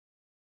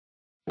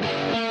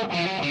All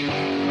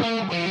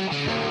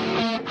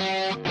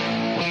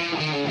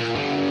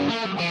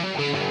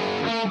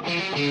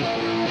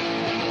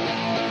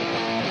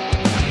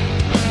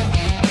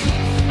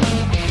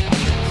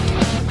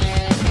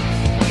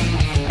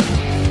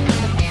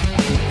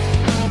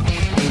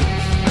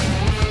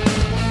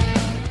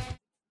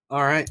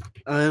right,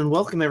 and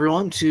welcome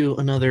everyone to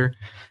another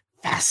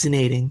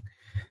fascinating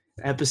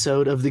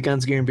episode of the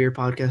Guns, Gear, and Beer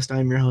podcast.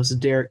 I'm your host,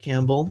 Derek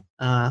Campbell,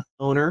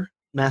 owner,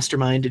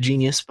 mastermind,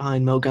 genius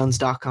behind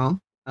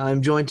MoGuns.com.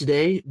 I'm joined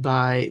today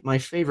by my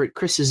favorite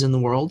Chris's in the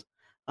world,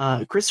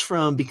 Chris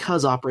from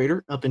Because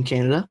Operator up in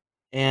Canada,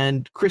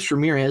 and Chris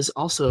Ramirez,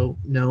 also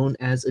known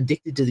as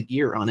Addicted to the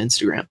Gear on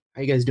Instagram.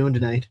 How you guys doing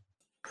tonight?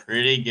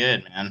 Pretty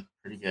good, man.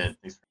 Pretty good.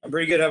 Thanks. I'm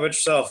pretty good. How about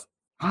yourself?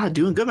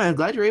 Doing good, man. I'm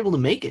glad you're able to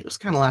make it. It was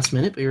kind of last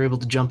minute, but you're able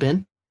to jump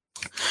in.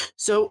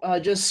 So,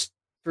 just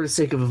for the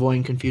sake of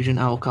avoiding confusion,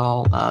 I'll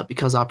call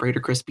Because Operator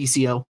Chris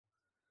BCO,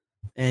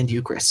 and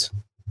you, Chris.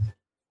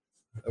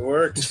 It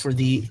works. Just for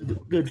the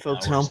good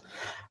folks at home.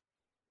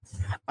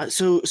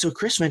 So,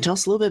 Chris, man, tell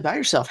us a little bit about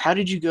yourself. How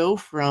did you go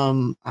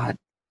from?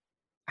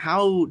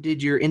 How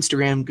did your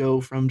Instagram go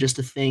from just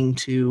a thing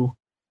to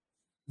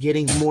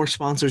getting more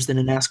sponsors than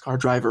a NASCAR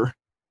driver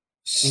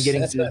and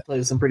getting to play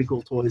with some pretty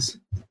cool toys?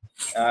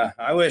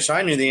 I wish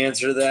I knew the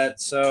answer to that.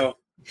 So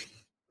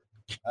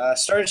I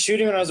started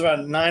shooting when I was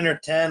about 9 or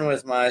 10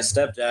 with my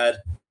stepdad.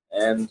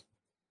 And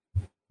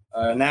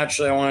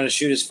naturally, I wanted to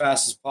shoot as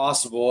fast as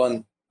possible.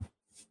 And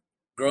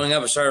growing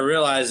up, I started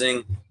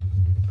realizing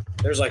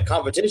there's like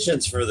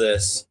competitions for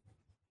this.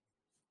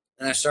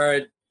 And I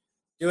started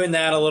doing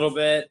that a little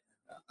bit.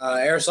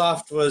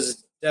 Airsoft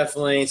was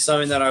definitely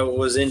something that I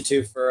was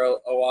into for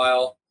a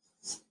while,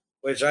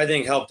 which I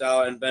think helped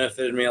out and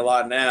benefited me a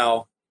lot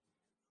now.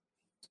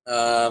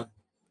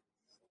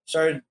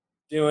 Started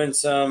doing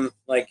some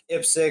like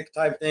IPSC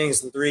type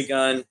things and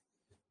 3-gun.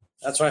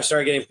 That's when I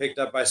started getting picked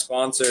up by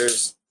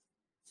sponsors.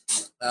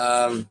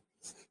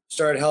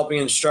 Started helping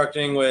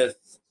instructing with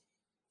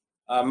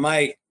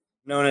Mike,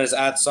 known as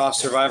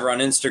 @SoftSurvivor on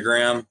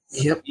Instagram.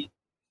 Yep.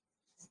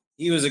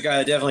 He was a guy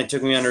that definitely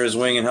took me under his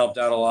wing and helped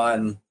out a lot.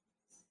 And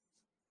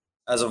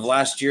as of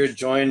last year,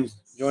 joined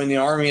the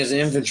Army as an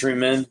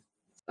infantryman.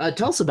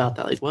 Tell us about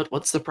that. Like,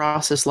 what's the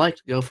process like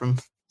to go from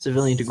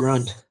civilian to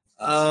grunt?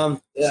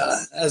 Yeah,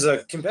 as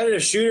a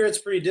competitive shooter, it's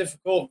pretty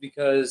difficult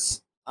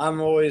because I'm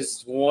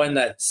always one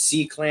that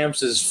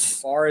C-clamps as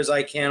far as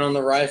I can on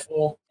the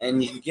rifle,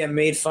 and you get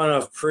made fun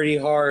of pretty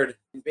hard,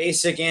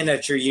 basic and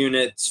at your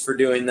units, for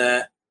doing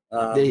that.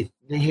 They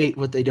hate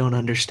what they don't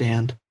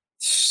understand.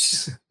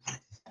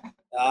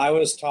 I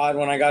was taught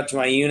when I got to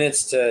my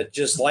units to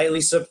just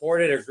lightly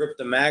support it or grip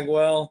the mag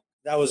well.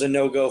 That was a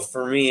no-go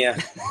for me.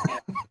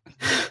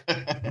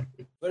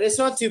 But it's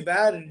not too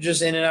bad,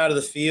 just in and out of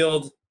the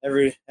field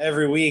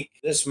every week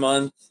this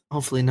month.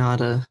 Hopefully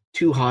not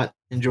too hot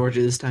in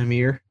Georgia this time of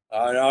year.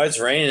 Oh, no, it's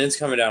raining. It's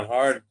coming down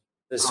hard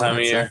this time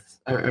of year.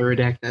 I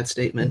redact that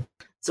statement.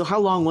 So how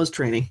long was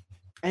training?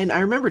 And I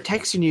remember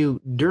texting you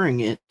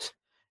during it,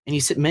 and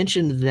you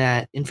mentioned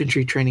that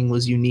infantry training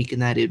was unique in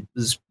that it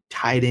was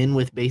tied in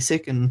with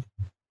basic and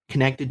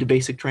connected to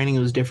basic training. It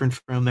was different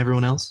from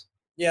everyone else.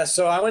 Yeah,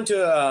 so I went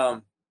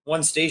to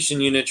one station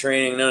unit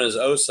training known as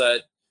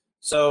OSUT.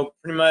 So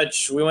pretty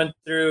much we went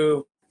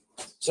through,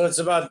 so it's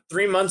about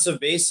 3 months of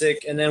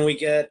basic, and then we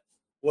get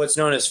what's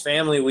known as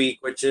family week,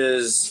 which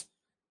is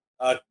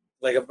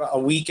like a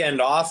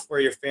weekend off where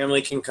your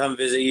family can come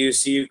visit you,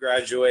 see you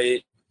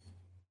graduate,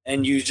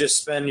 and you just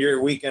spend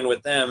your weekend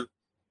with them.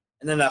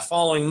 And then that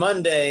following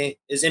Monday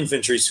is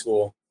infantry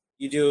school.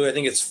 You do, I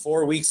think it's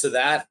 4 weeks of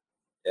that.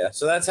 Yeah,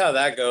 so that's how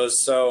that goes.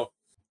 So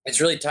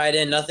it's really tied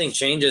in. Nothing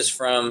changes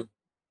from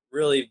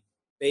really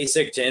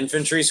basic to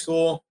infantry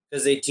school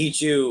because they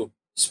teach you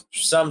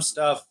some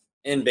stuff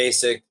in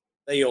basic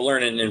that you'll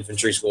learn in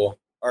infantry school,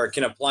 or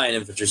can apply in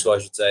infantry school, I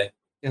should say.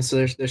 Yeah, so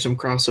there's some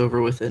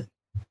crossover with it.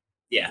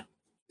 Yeah,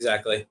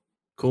 exactly.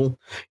 Cool.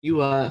 You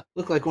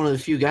look like one of the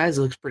few guys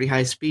that looks pretty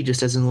high speed,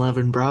 just as an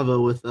 11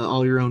 Bravo with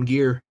all your own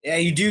gear. Yeah,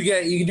 you do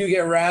get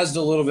razzed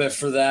a little bit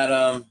for that.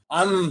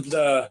 I'm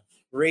the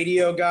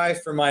radio guy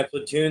for my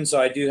platoon, so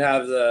I do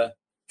have the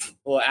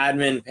little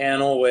admin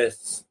panel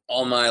with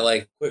all my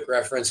like quick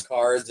reference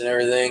cards and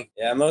everything.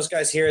 Yeah, most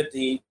guys here at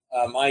the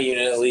my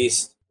unit at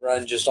least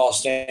run just all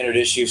standard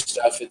issue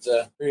stuff. It's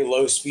a pretty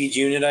low speed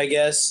unit, I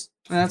guess.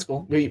 Oh, that's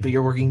cool. But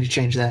you're working to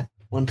change that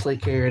one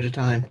plate carrier at a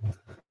time.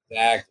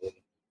 Exactly.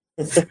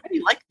 How do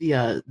you like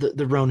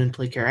the Ronin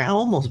plate carrier? I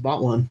almost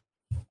bought one.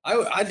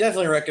 I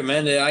definitely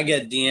recommend it. I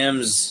get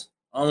DMs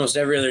almost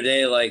every other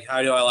day, like,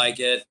 how do I like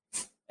it?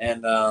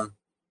 And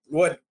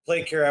what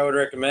plate carrier I would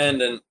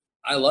recommend. And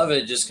I love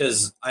it just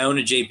because I own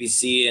a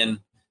JPC and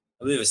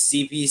I believe a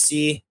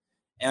CPC.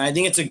 And I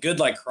think it's a good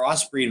like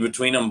crossbreed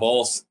between them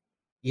both.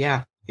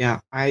 Yeah.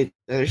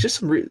 There's just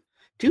some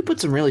put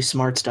some really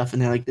smart stuff in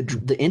there. Like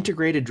the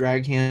integrated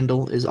drag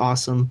handle is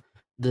awesome.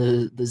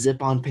 The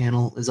zip-on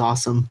panel is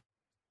awesome.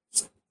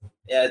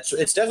 Yeah,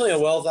 it's definitely a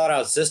well thought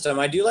out system.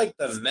 I do like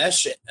the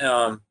mesh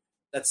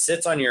that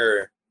sits on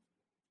your,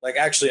 like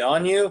actually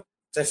on you.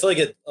 'Cause I feel like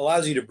it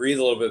allows you to breathe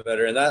a little bit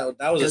better, and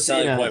that was a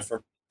selling point for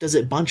me. Does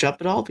it bunch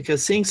up at all?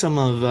 Because seeing some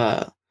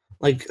of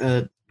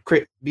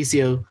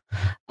BCO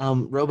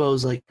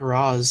Robo's like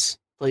Paraz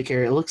plate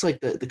carrier, it looks like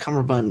the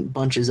cummerbund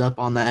bunches up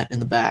on that in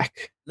the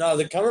back. No,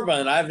 the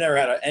cummerbund, I've never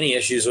had any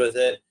issues with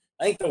it.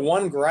 I think the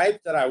one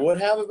gripe that I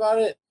would have about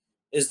it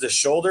is the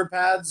shoulder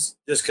pads,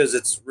 just because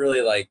it's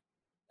really like,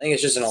 I think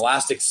it's just an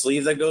elastic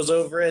sleeve that goes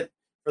over it.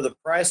 For the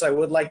price, I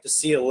would like to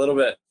see a little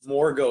bit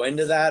more go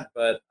into that,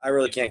 but I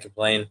really can't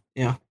complain.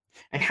 Yeah.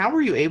 And how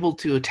were you able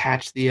to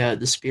attach the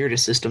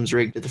Spiritus Systems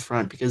rig to the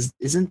front? Because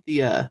isn't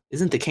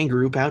the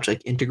kangaroo pouch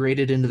like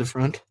integrated into the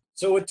front?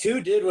 So what Two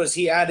did was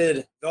he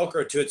added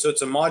Velcro to it, so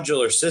it's a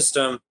modular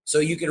system. So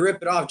you can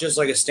rip it off just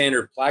like a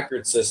standard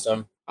placard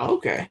system. Oh,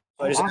 okay.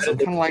 So I just Awesome.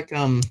 added Kind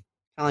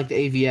of like the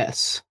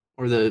AVS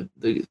or the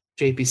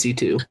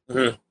JPC2.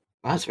 Mhm.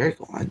 Wow, that's very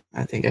cool.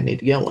 I think I need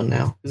to get one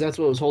now because that's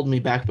what was holding me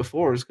back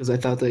before. Is because I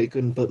thought they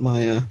couldn't put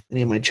my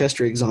any of my chest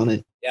rigs on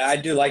it. Yeah, I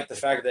do like the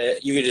fact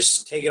that you could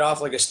just take it off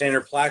like a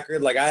standard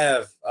placard. Like I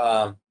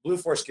have Blue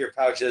Force gear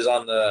pouches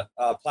on the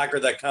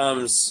placard that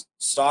comes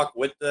stock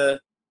with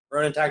the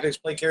Ronin Tactics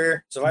plate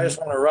carrier. So if I just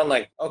want to run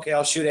like, okay,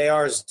 I'll shoot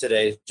ARs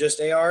today,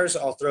 just ARs,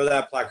 I'll throw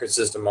that placard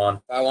system on.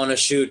 If I want to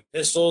shoot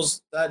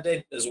pistols that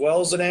day as well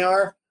as an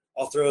AR,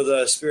 I'll throw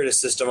the Spiritus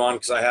system on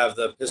because I have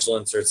the pistol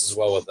inserts as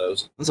well with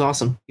those. That's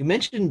awesome. You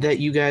mentioned that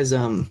you guys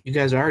are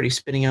already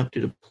spinning up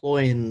to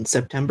deploy in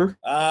September.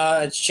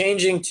 It's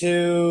changing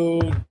to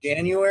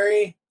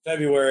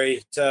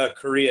February to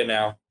Korea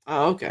now.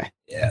 Oh, okay.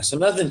 Yeah, so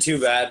nothing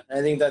too bad.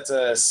 I think that's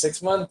a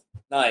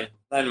 9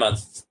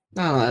 months.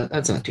 No,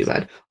 that's not too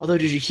bad. Although,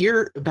 did you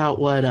hear about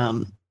what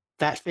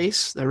Fat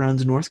Face that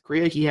runs North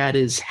Korea? He had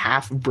his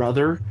half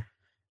brother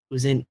who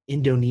was in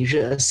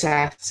Indonesia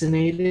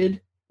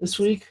assassinated this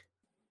week.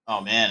 Oh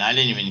man, I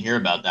didn't even hear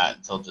about that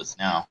until just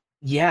now.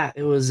 Yeah,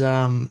 it was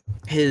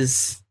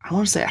his, I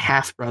want to say, a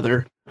half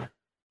brother.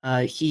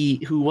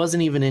 Who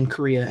wasn't even in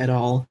Korea at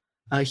all.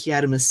 He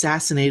had him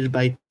assassinated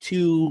by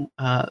two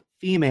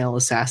female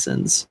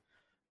assassins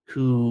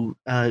who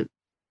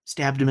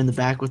stabbed him in the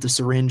back with a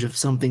syringe of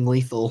something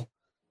lethal.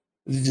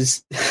 It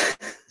just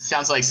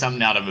Sounds like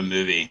something out of a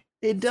movie.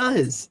 It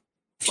does.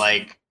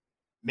 Like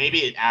maybe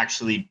it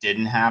actually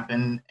didn't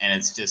happen and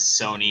it's just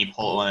Sony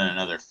pulling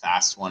another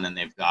fast one and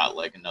they've got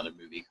like another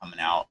movie coming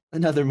out.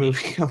 Another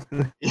movie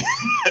coming.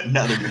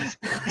 Another movie.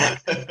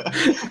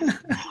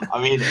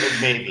 I mean,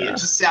 maybe. It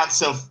just sounds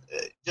so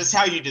just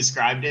how you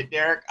described it,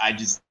 Derek.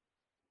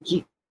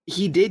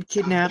 He did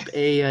kidnap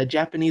a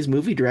Japanese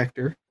movie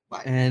director,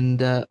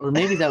 and or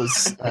maybe that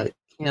was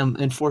him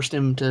and forced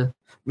him to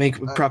make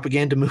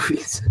propaganda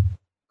movies.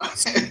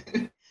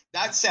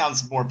 That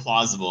sounds more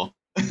plausible.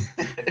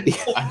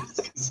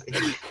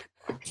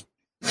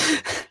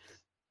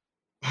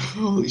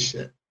 Holy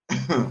shit.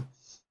 I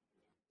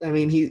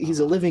mean, he's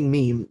a living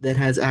meme that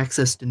has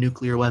access to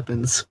nuclear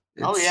weapons.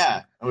 Oh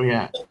yeah.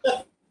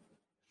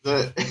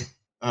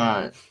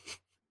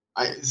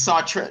 I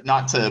saw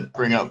not to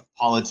bring up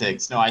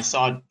politics. No, I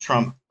saw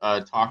Trump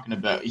talking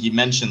about. He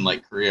mentioned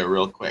like Korea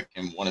real quick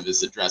in one of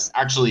his address.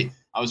 Actually,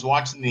 I was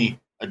watching the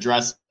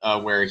address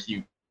where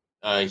he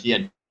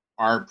had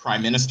our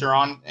prime minister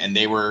on, and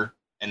they were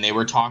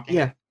talking.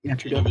 Yeah.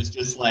 He's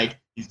just like,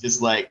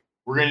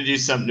 we're gonna do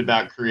something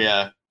about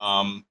Korea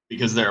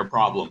because they're a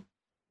problem.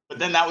 But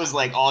then that was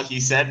like all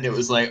he said, and it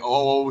was like,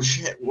 oh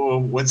shit, whoa,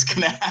 what's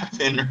gonna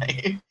happen,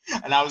 right?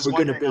 And I was we're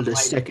gonna build a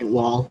second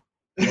wall.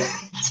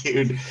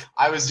 Dude,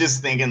 I was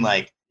just thinking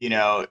like,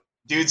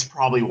 dude's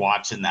probably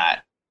watching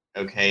that,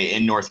 okay,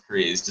 in North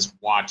Korea. He's just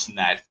watching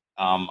that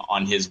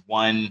on his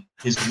one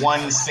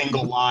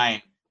single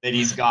line that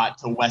he's got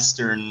to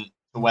Western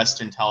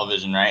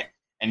television, right?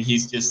 And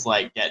he's just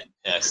like getting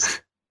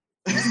pissed.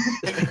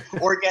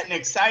 Or getting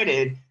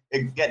excited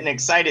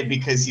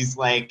because he's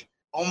like,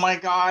 oh my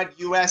God,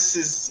 US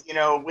is,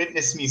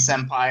 witness me,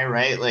 senpai,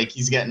 right? Like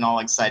he's getting all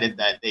excited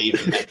that they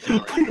even met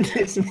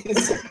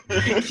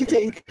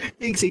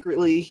think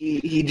secretly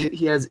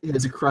he has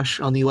a crush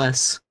on the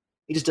US.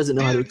 He just doesn't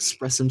know how to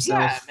express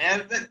himself. Yeah,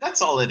 man,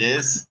 that's all it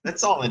is.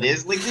 That's all it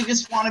is. Like they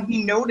just want to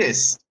be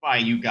noticed by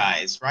you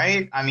guys,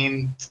 right? I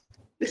mean,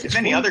 if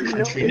any other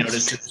country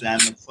notices them,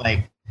 it's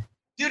like,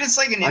 dude, it's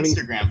like an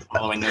Instagram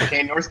following,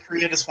 okay? North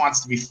Korea just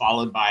wants to be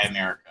followed by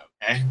America,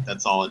 okay?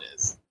 That's all it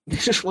is. They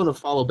just want to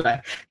follow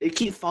back. They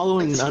keep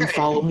following and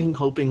unfollowing,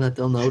 hoping that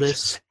they'll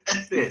notice.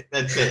 That's it.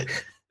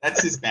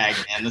 That's his bag,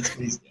 man. That's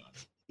what he's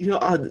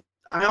doing.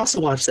 I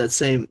also watched that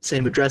same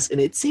address,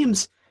 and it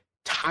seems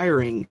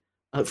tiring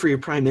for your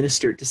prime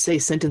minister to say a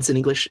sentence in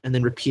English and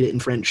then repeat it in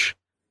French.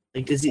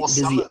 Like, does he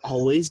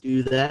always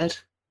do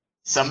that?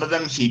 Some of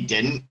them he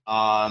didn't.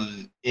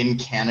 In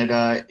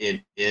Canada,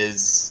 it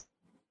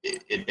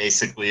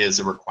basically is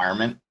a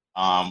requirement.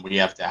 We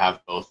have to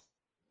have both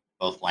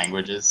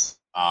languages.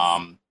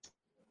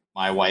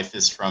 My wife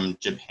is from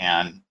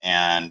Japan,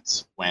 and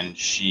when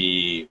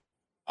she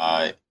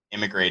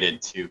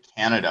immigrated to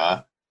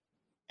Canada,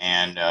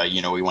 and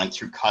we went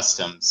through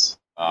customs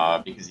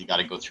because you got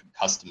to go through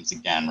customs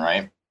again,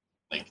 right?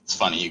 Like it's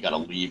funny, you got to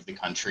leave the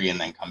country and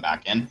then come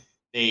back in.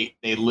 They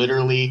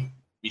literally,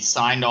 we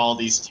signed all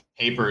these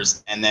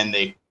papers, and then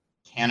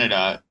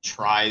Canada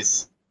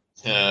tries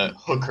to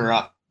hook her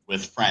up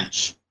with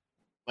French.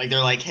 Like they're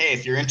like, hey,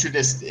 if you're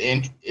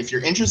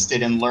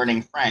interested in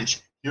learning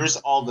French, here's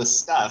all this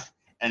stuff.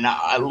 And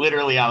I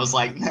was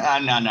like,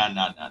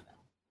 no.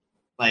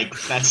 Like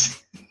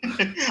that's,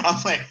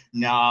 I'm like,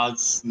 no,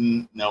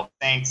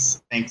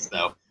 thanks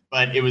though.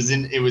 But it was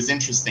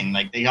interesting.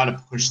 Like they got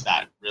to push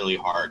that really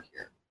hard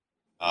here.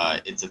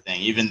 It's a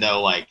thing, even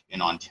though like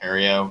in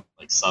Ontario,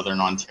 like Southern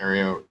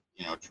Ontario,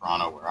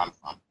 Toronto, where I'm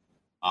from,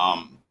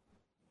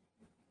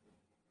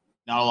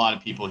 not a lot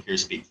of people here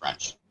speak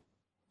French.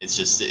 It's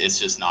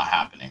just not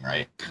happening,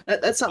 right?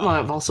 That's something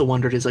I've also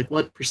wondered is like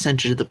what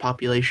percentage of the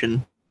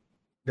population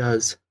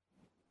does.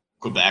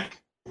 Quebec.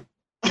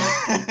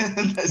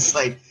 It's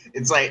like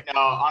no,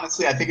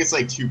 honestly, I think it's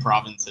like 2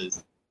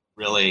 provinces,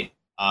 really.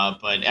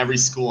 But every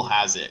school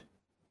has it,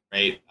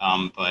 right?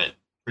 But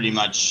pretty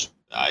much,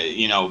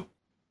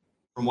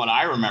 from what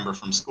I remember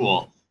from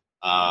school,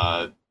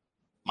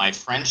 my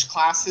French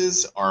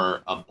classes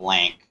are a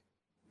blank.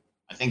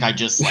 I think I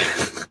just like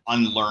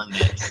unlearned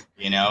it,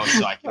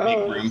 so I can make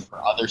room for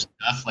other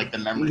stuff like the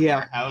memory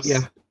warehouse.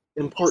 Yeah,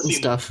 important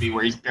stuff.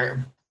 Where he's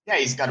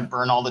got to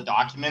burn all the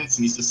documents,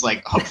 and he's just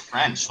like, oh,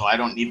 French, so I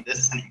don't need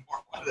this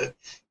anymore with it.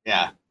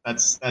 Yeah,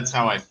 that's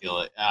how I feel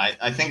it.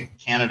 I think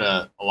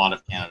Canada, a lot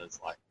of Canada's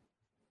like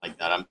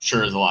that. I'm sure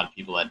there's a lot of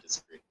people that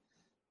disagree,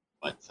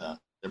 but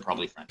they're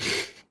probably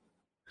French.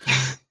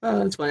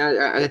 That's fine.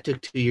 I took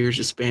 2 years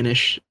of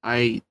Spanish.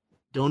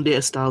 Donde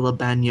está el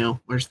baño?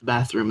 Where's the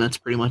bathroom? That's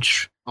pretty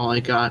much all I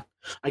got.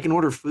 I can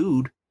order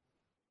food.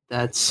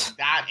 That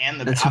and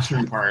the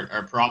bathroom part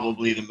are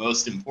probably the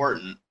most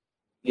important.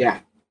 Yeah.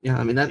 Yeah,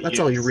 I mean, that's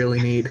all you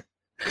really need.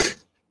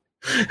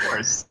 Of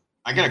course.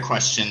 I got a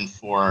question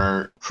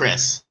for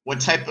Chris. What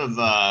type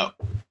of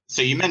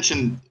so you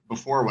mentioned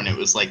before when it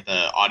was like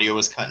the audio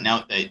was cutting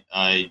out that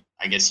I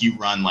guess you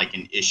run like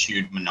an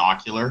issued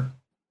monocular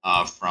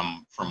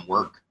from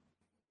work,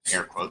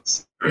 air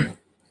quotes.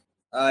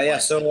 Yeah,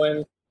 so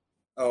what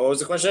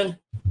was the question?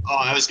 Oh,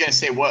 I was gonna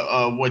say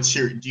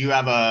do you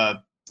have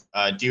a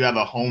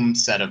home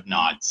set of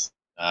nods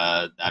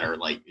that are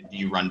like, do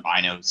you run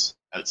binos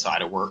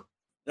outside of work?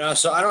 No,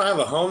 so I don't have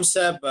a home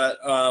set, but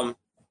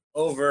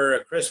over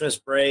a Christmas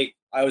break,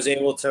 I was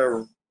able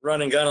to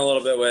run and gun a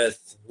little bit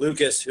with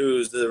Lucas,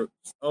 who's the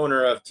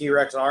owner of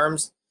T-Rex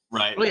Arms.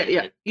 Right. Oh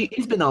yeah.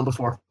 He's been on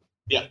before.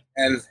 Yeah.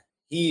 And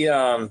he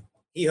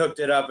hooked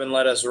it up and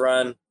let us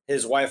run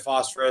his White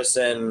Phosphorus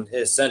and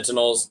his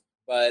Sentinels,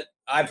 but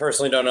I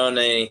personally don't own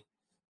any.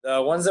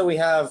 The ones that we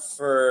have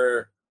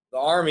for the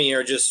Army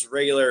are just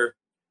regular,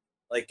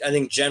 like I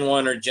think Gen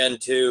 1 or Gen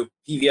 2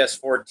 PVS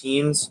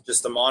 14s,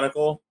 just the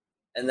monocle,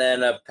 and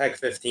then a PEC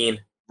 15.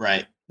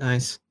 Right.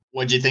 Nice.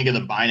 What'd you think of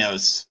the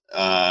binos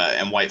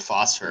and White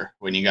Phosphor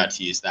when you got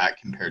to use that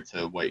compared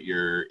to what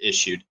you're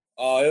issued?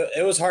 Oh,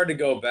 it was hard to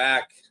go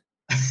back.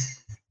 I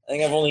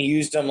think I've only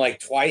used them like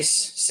twice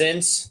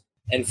since,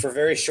 and for a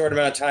very short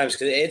amount of times,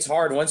 because it's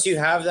hard. Once you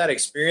have that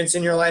experience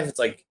in your life, it's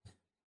like,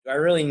 do I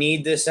really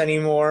need this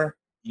anymore?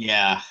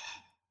 Yeah.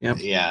 Yep.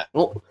 Yeah.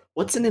 Well,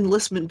 what's an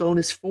enlistment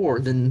bonus for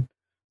than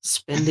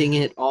spending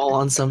it all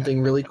on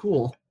something really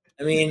cool?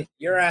 I mean,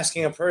 you're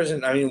asking a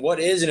person, what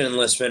is an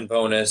enlistment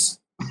bonus?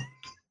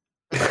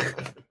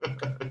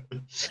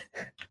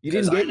 You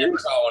didn't I get never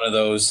yours? got one of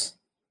those.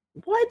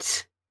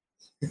 What?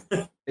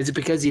 Is it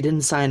because you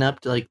didn't sign up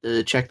to like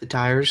check the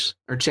tires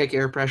or check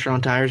air pressure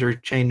on tires or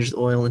change the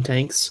oil in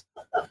tanks?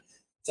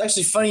 It's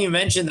actually funny you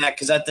mentioned that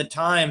because at the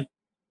time,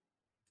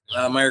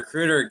 my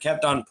recruiter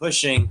kept on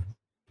pushing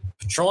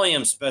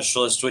petroleum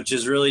specialist, which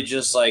is really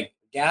just like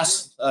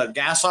gas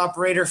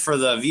operator for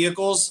the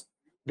vehicles.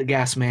 The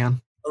gas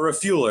man. A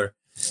refueler.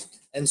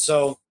 And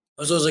so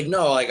I was like,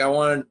 no, like I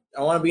want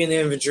to be in the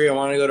infantry. I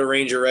want to go to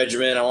Ranger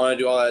Regiment. I want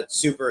to do all that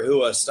super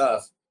hua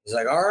stuff. He's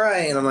like, all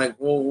right. And I'm like,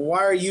 well, why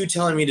are you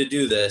telling me to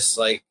do this?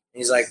 Like,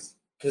 he's like,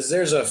 because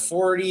there's a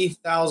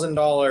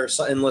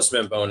 $40,000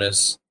 enlistment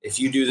bonus if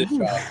you do this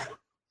job.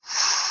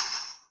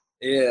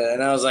 Yeah.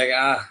 And I was like,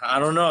 I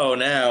don't know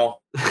now.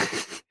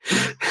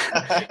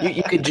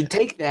 you could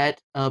take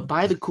that,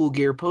 buy the cool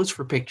gear, pose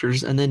for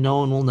pictures, and then no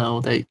one will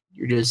know that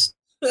you're just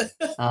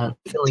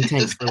filling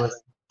tanks for a living.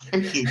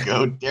 There you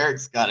go.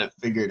 Derek's got it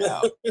figured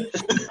out.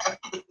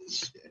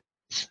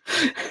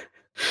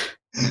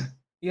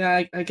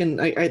 Yeah, I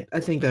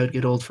think that would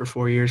get old for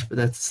 4 years, but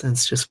that's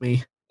just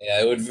me.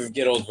 Yeah, it would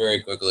get old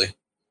very quickly.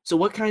 So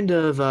what kind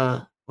of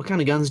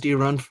guns do you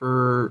run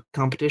for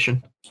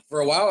competition?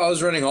 For a while, I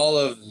was running all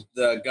of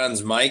the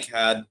guns Mike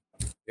had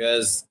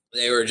because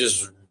they were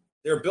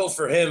built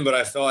for him, but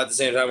I felt at the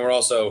same time were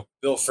also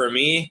built for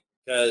me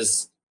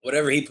because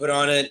whatever he put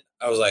on it,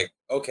 I was like,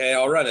 okay,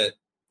 I'll run it.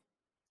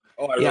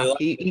 Oh, I really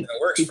like it. It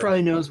works. He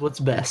probably knows what's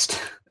best.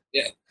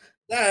 Yeah.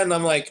 And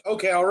I'm like,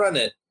 okay, I'll run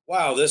it.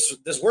 Wow, this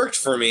worked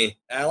for me.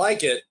 I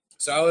like it.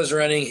 So I was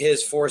running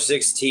his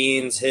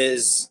 416s,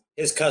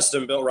 his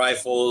custom built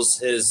rifles,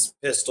 his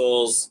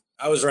pistols.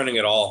 I was running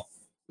it all.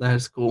 That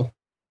is cool.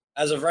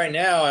 As of right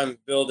now, I'm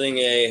building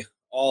a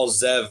all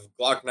Zev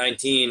Glock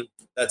 19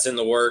 that's in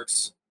the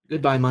works.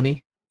 Goodbye,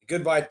 money.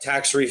 Goodbye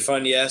tax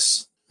refund,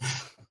 yes.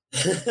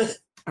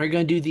 Are you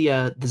gonna do the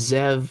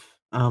Zev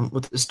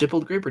with the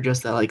stippled grip or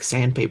just that like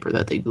sandpaper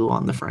that they glue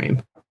on the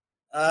frame?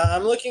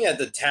 I'm looking at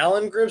the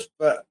Talon grips,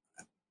 but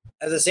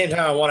at the same time,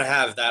 I want to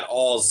have that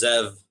all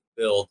Zev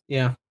build.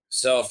 Yeah.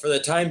 So for the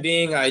time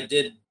being, I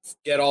did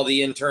get all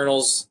the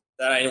internals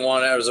that I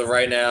want as of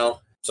right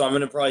now. So I'm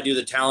going to probably do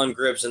the Talon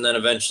grips and then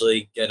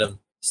eventually get them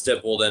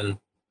stippled and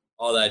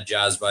all that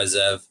jazz by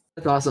Zev.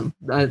 That's awesome.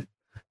 The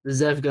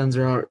Zev guns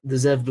the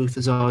Zev booth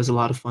is always a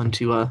lot of fun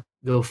to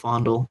go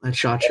fondle at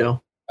SHOT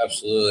Show.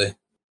 Absolutely.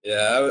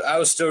 Yeah, I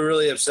was still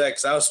really upset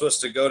because I was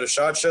supposed to go to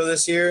SHOT Show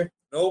this year.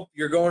 Nope,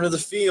 you're going to the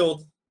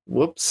field.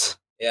 Whoops.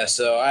 Yeah,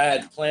 so I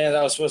had plans.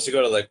 I was supposed to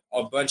go to like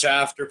a bunch of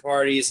after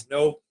parties.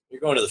 Nope,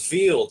 you're going to the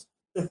field.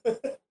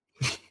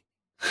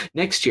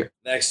 Next year.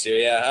 Next year,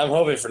 yeah. I'm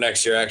hoping for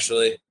next year,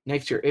 actually.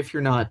 Next year, if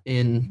you're not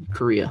in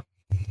Korea.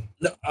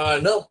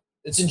 No,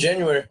 it's in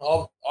January.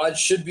 I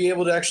should be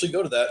able to actually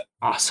go to that.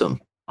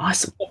 Awesome.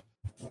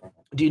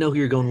 Do you know who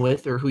you're going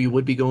with or who you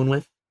would be going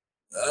with?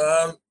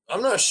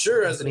 I'm not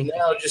sure as of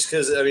now, just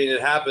because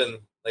it happened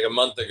like a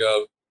month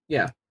ago.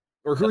 Yeah.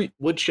 Or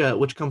which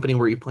company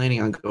were you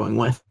planning on going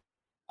with?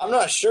 I'm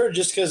not sure,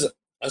 just because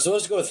I was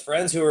supposed to go with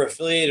friends who were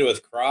affiliated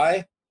with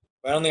Cry,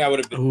 but I don't think I would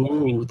have been.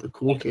 Ooh, the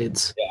cool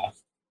kids. Yeah.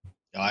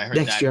 I heard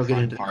Next year I'll get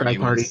into Cry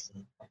Party.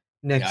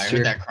 I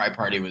heard that Cry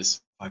Party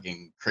was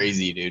fucking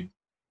crazy, dude.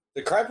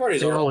 The Cry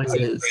Parties It are always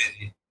is.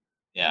 crazy.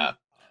 Yeah.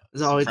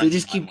 As always, they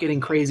just keep getting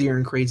crazier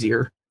and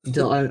crazier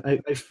until I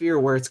fear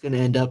where it's going to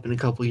end up in a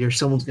couple of years.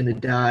 Someone's going to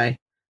die.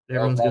 And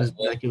everyone's going to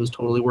be like, it was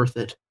totally worth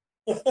it.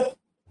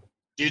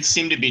 Dudes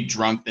seem to be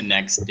drunk the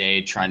next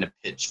day trying to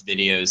pitch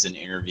videos and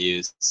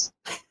interviews.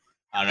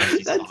 I don't know if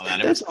you saw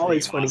that. That's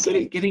always funny.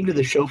 Awesome. Getting to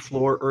the show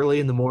floor early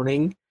in the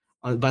morning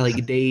by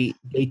like day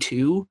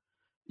 2,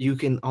 you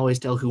can always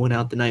tell who went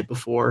out the night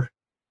before.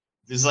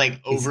 There's like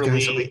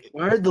overly. Like,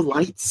 why are the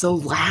lights so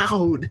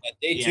loud? At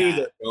day 2,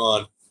 they're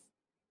gone.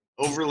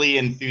 Overly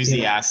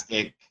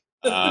enthusiastic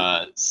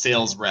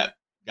sales rep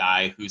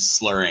guy who's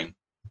slurring,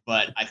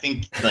 but I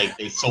think like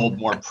they sold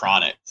more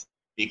product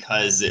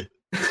because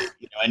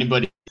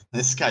anybody.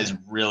 This guy's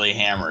really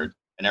hammered,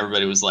 and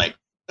everybody was like,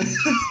 "I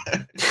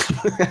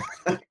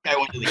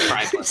went to the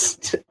Cry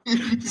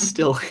Party."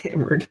 Still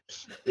hammered.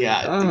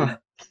 Yeah.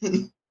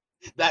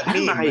 That I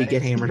don't know how you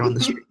get hammered on the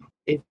street.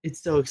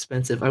 It's so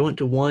expensive. I went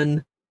to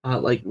one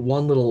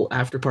little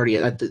after party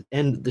at the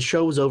end. The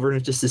show was over, and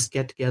it's just this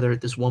get together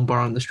at this one bar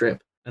on the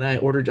strip. And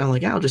I'm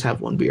like, I'll just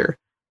have one beer.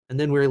 And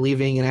then we were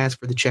leaving and asked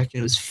for the check, and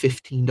it was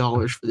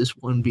 $15 for this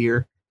one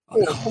beer.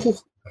 Oh,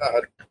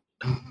 God.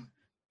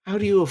 How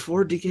do you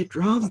afford to get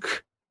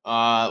drunk?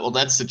 Well,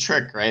 that's the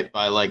trick, right?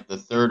 By like the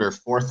third or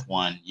fourth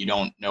one, you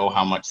don't know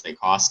how much they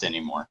cost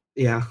anymore.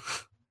 Yeah.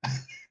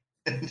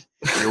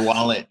 Your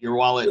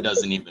wallet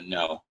doesn't even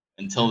know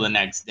until the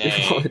next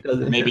day,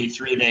 maybe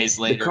 3 days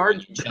later.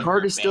 The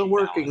card is still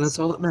working. That's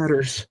all that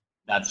matters.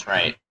 That's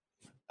right.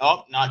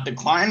 Oh, not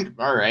declined.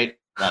 All right,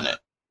 run it.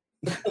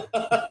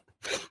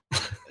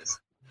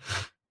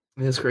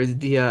 That's crazy.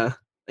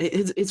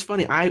 It's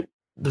funny.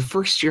 The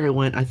first year I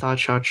went, I thought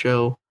SHOT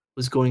Show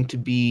was going to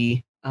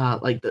be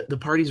like the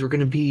parties were going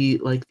to be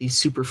like these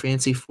super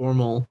fancy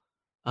formal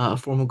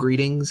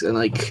greetings, and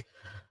like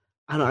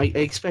I don't know, I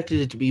expected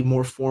it to be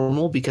more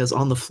formal because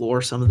on the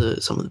floor some of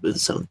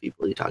the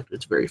people you talk to,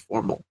 it's very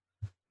formal.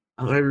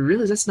 I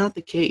realized that's not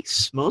the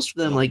case. Most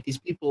of them, like these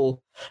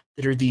people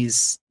that are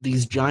these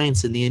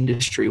giants in the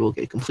industry, will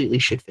get completely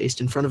shit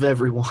faced in front of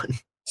everyone.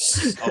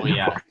 Oh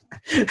yeah.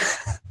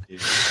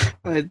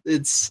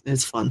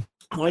 It's fun.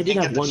 Oh, I did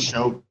have one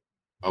show.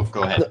 Oh,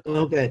 go ahead.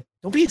 Okay,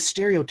 don't be a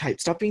stereotype.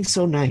 Stop being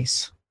so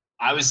nice.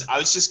 I was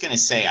just gonna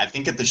say, I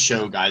think at the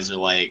show, guys are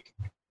like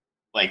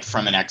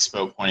from an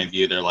expo point of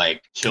view, they're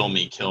like, kill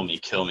me, kill me,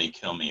 kill me,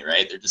 kill me,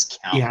 right? They're just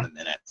counting the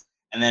minutes,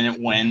 and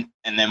then when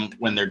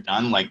they're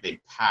done, like they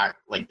pack,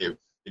 like they're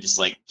just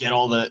like,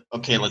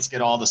 let's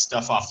get all the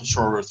stuff off the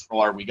shore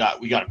floor. We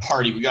got to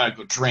party. We got to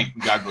go drink.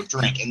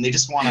 And they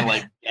just want to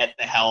like get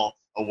the hell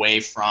away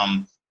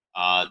from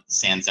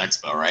Sands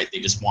Expo, right? They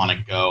just want to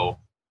go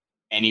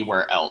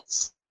anywhere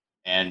else,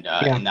 and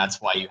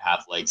that's why you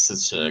have like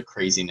such a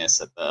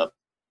craziness at the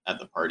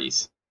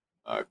parties,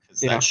 because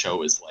that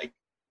show is like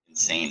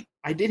insane.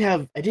 I did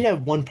have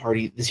one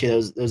party this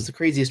year that was the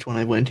craziest one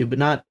I went to, but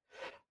not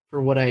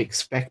for what I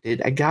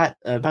expected. I got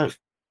about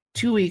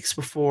 2 weeks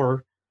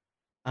before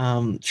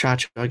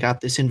SHOT Show, I got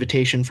this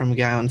invitation from a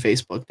guy on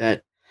Facebook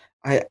that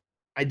I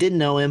didn't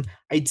know him.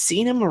 I'd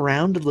seen him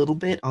around a little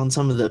bit on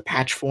some of the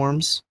patch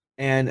forums,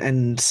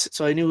 and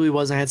so I knew who he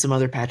was. I had some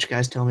other patch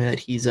guys tell me that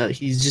he's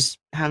just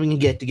having a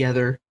get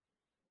together.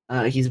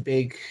 He's a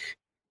big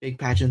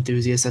patch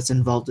enthusiast that's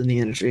involved in the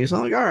industry. So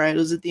I'm like, all right, it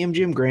was at the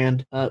MGM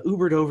Grand.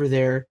 Ubered over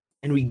there,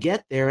 and we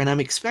get there, and I'm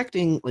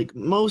expecting, like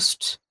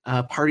most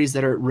parties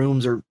that are at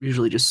rooms are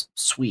usually just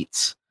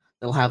suites.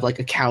 They'll have like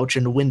a couch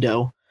and a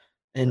window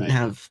and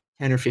have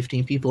 10 or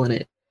 15 people in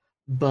it.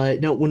 But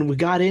no, when we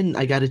got in,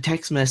 I got a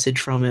text message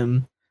from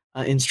him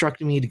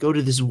instructed me to go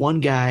to this one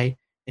guy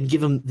and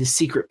give him the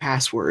secret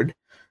password.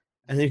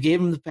 And they gave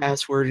him the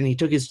password, and he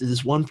took us to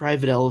this one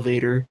private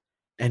elevator,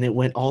 and it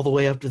went all the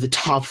way up to the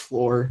top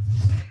floor.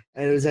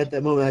 And it was at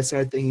that moment I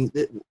started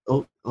thinking,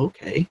 oh,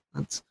 okay,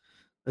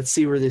 let's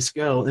see where this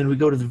goes. And we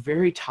go to the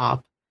very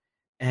top,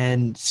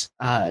 and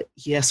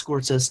he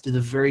escorts us to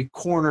the very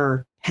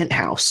corner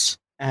penthouse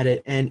at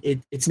it. And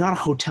it's not a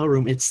hotel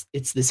room. It's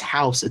this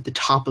house at the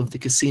top of the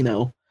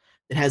casino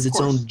that has its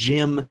own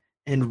gym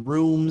and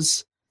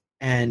rooms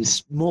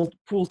and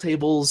pool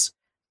tables.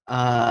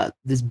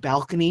 This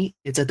balcony.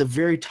 It's at the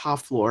very top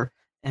floor.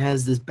 It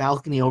has this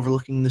balcony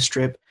overlooking the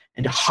strip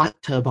and a hot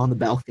tub on the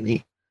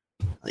balcony.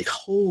 Like,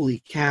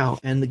 holy cow.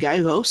 And the guy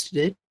who hosted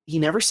it, he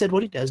never said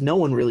what he does. No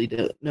one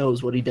really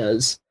knows what he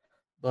does.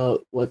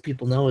 But what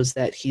people know is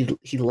that he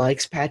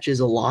likes patches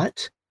a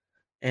lot,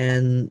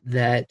 and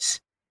that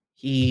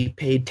he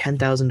paid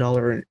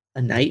 $10,000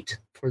 a night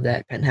for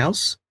that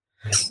penthouse,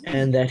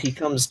 and that he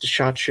comes to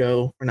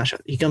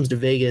he comes to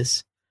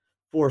Vegas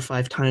 4 or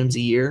 5 times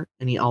a year,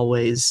 and he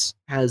always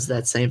has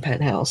that same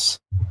penthouse.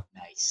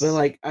 Nice. But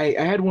like, I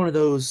had one of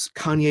those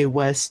Kanye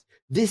West,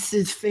 this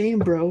is fame,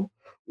 bro,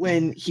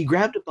 when he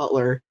grabbed a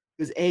butler,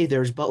 because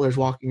there's butlers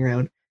walking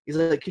around. He's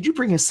like, could you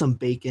bring us some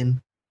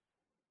bacon?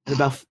 And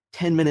about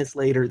 10 minutes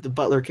later, the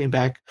butler came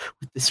back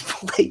with this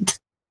plate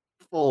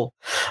full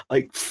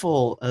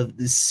of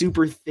this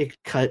super thick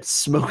cut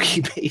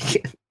smoky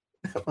bacon.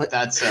 Like,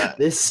 that's a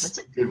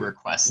good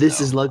request. This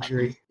though. is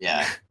luxury.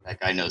 Yeah, that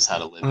guy knows how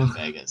to live in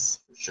Vegas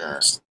for sure.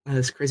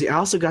 That's crazy. I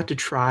also got to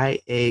try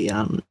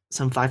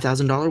some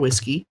 $5,000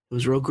 whiskey. It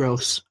was real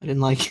gross. I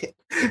didn't like it.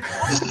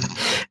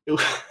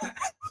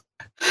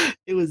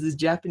 It was this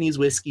Japanese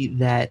whiskey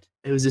that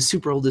it was a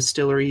super old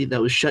distillery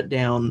that was shut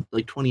down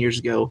like 20 years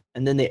ago,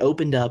 and then they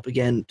opened up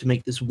again to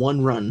make this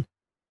one run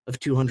of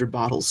 200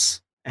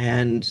 bottles.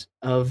 And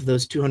of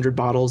those 200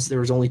 bottles,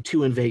 there was only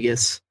 2 in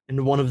Vegas,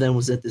 and one of them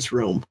was at this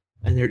room,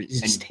 and they're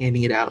just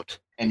handing it out.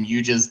 And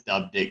you just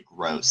dubbed it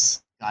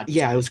gross. God,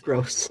 yeah, it was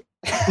gross.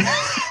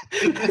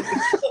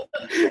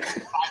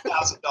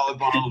 $5,000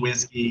 bottle of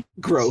whiskey.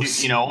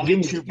 Gross.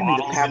 Only 2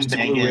 bottles in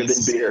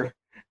Vegas. Beer.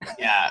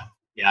 Yeah.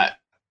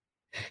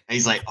 And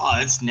he's like, oh,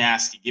 that's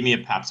nasty. Give me a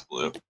Pabst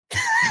Blue.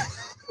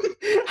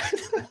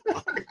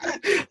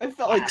 I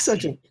felt like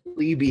such a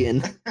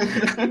plebeian.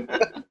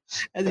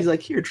 And he's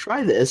like, here,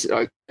 try this.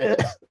 Like, damn,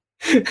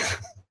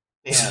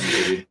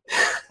 dude.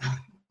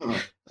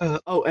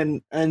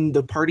 And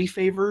the party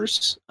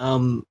favors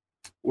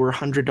were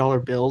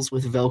 $100 bills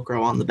with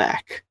Velcro on the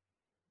back.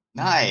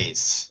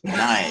 Nice.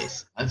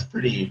 That's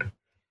pretty.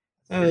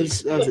 That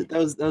was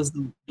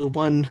the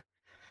one.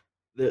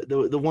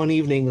 The one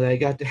evening that I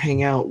got to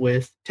hang out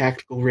with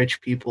tactical rich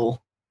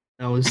people.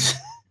 That was.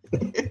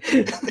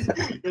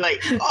 You're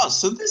like, oh,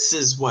 so this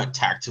is what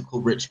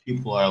tactical rich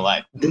people are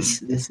like.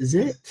 This is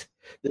it.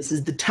 This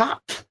is the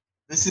top.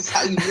 This is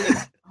how you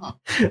live. Huh.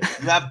 You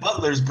have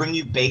butlers bring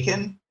you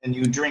bacon, and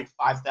you drink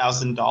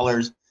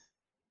 $5,000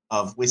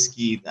 of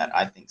whiskey that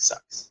I think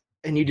sucks.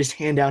 And you just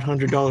hand out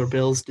 $100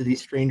 bills to these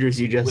strangers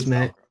you just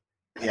met.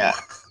 Velcro. Yeah.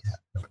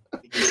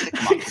 You can stick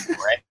them on people,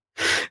 right?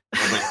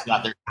 Everybody's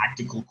got their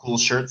tactical cool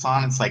shirts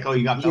on. It's like, oh,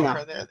 you got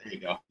Velcro there? There you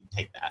go. You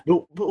take that.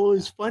 But what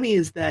was funny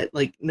is that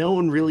like no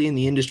one really in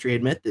the industry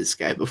had met this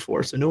guy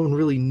before, so no one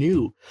really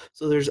knew.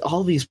 So there's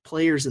all these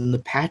players in the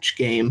patch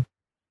game,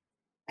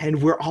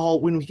 and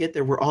when we get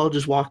there, we're all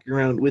just walking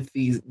around with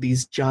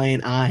these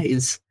giant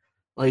eyes.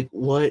 Like,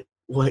 what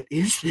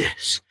is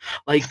this?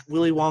 Like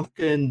Willy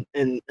Wonka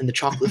and the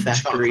Chocolate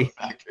Factory.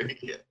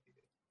 Yeah.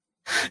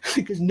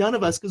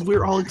 Because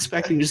we're all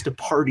expecting just a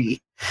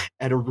party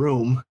at a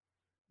room.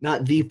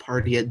 Not the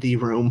party at the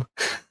room.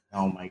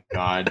 Oh my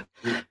god.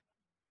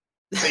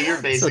 So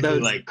you're basically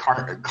like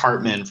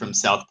Cartman from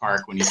South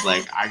Park when he's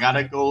like, I got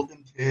a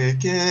golden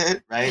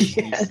ticket, right?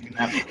 Yeah.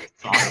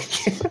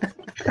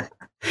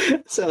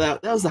 So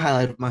that was the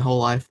highlight of my whole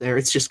life there.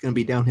 It's just going to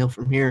be downhill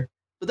from here.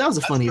 But that was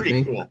a fun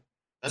evening. Cool.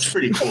 That's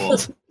pretty cool.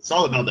 It's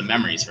all about the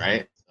memories,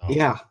 right? So,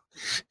 yeah.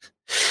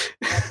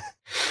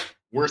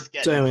 Worth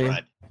getting. So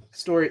anyway,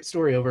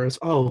 story over.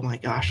 Oh my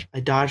gosh. I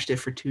dodged it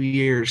for 2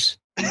 years.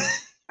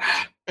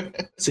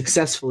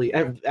 Successfully.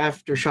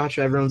 After SHOT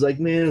Show, everyone's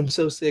like, man, I'm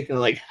so sick. And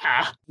I'm like,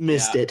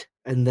 missed it.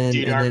 And then,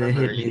 dude, and then it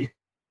hit me.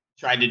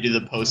 Tried to do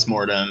the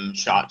postmortem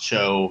SHOT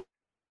Show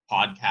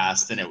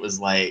podcast, and it was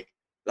like,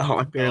 oh,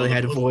 I barely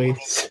had a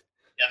voice.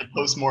 Yeah, the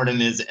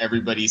postmortem is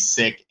everybody's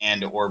sick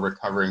and or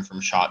recovering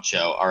from SHOT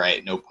Show. All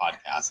right, no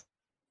podcast.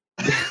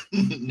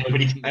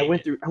 Nobody can I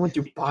went through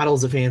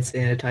bottles of hand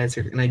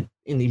sanitizer, and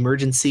in the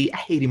emergency, I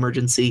hate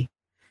emergency.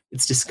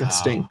 It's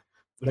disgusting.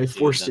 But I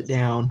forced it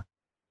down.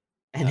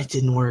 And it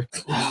didn't work.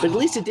 But at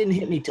least it didn't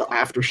hit me till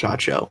after SHOT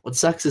Show. What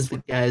sucks is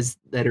the guys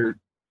that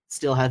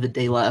still have the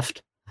day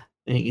left,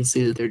 and you can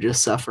see that they're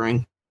just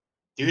suffering.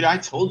 Dude, I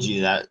told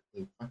you that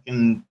the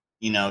fucking,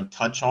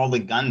 touch all the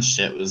gun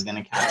shit was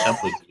gonna catch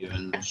up with you,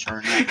 and sure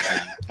enough,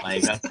 man,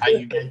 like that's how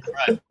you get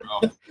crud,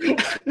 bro.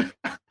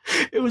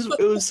 It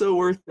was so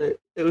worth it.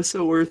 It was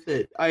so worth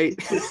it. I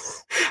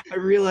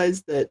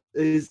realized that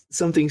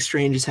something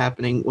strange is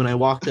happening when I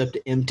walked up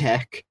to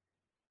MTech,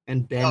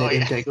 and Ben Oh, at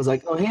yeah. MTech was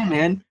like, "Oh, hey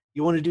man,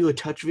 you want to do a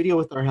touch video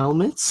with our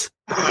helmets?"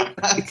 You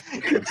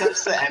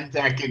touch the end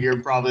deck and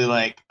you're probably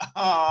like,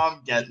 oh,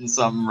 I'm getting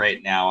something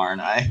right now,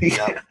 aren't I?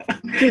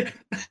 Yep.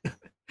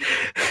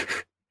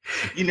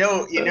 You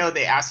know,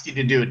 they asked you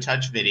to do a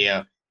touch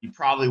video. You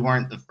probably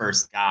weren't the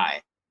first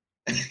guy.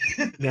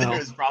 No. There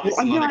was probably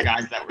Well, I'm some other not-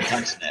 guys that were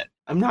touching it.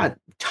 I'm not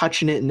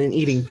touching it and then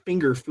eating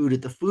finger food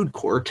at the food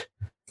court.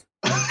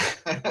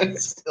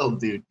 Still,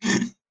 dude.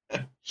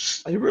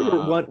 I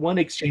remember one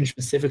exchange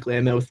specifically.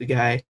 I met with the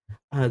guy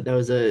that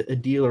was a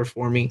dealer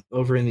for me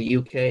over in the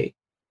UK,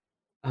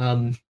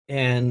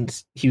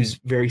 and he was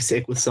very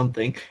sick with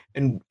something,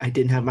 and I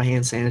didn't have my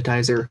hand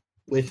sanitizer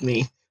with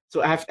me.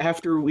 So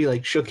after we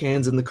like shook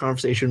hands and the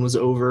conversation was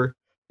over,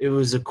 it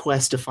was a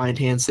quest to find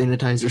hand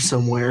sanitizer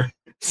somewhere.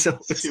 So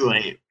It's too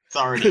late. It's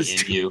already it's in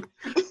too- you.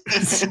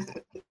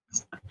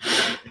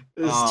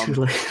 it was too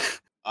late.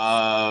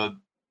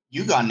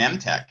 You got an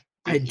MTech.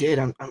 I did.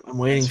 I'm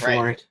waiting That's for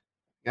right.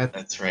 it.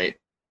 That's right.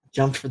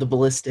 Jumped for the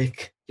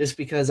ballistic just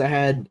because I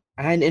had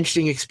an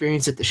interesting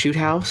experience at the shoot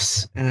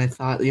house, and I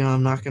thought,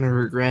 I'm not going to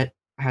regret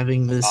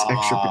having this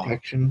extra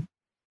protection.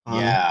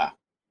 Yeah.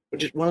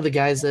 Which is one of the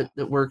guys that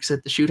works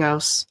at the shoot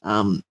house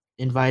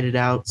invited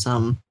out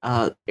some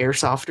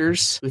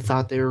airsofters who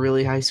thought they were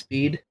really high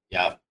speed,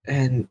 Yeah.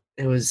 and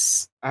it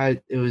was a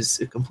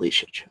complete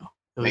shit show.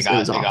 It was They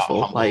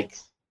awful. got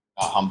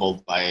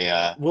humbled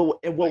by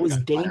what was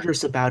gunfire.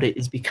 dangerous about it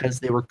is because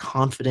they were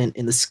confident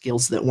in the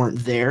skills that weren't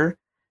there.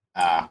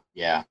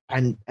 Yeah.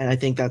 And I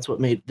think that's what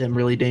made them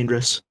really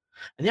dangerous.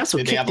 And they also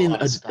Did they kicked have a in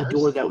lot of a scars?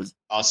 door that was.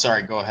 Oh,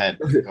 sorry. Go ahead.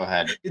 Go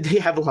ahead. Did they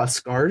have a lot of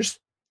scars?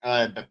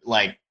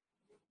 Like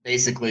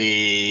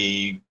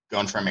basically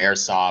going from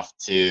airsoft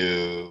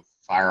to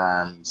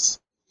firearms.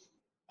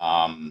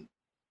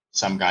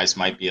 Some guys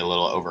might be a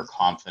little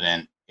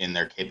overconfident in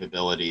their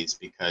capabilities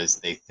because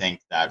they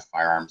think that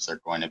firearms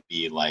are going to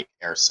be like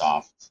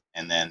airsoft,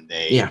 and then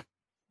they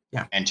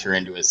enter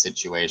into a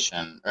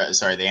situation.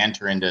 They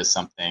enter into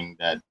something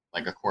that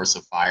like a course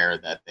of fire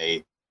that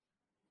they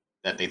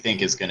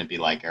think is going to be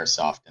like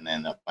airsoft, and then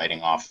end up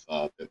biting off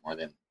a bit more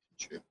than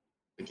true.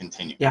 We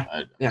continue. Yeah.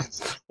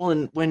 Well,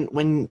 and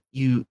when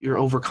you're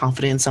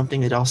overconfident in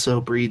something, it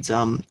also breeds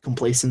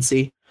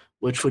complacency,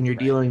 which when you're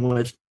dealing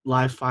with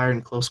live fire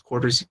in close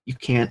quarters, you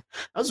can't.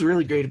 That was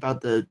really great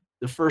about the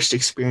first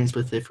experience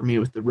with it for me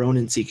with the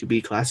Ronin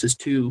CQB classes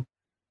too,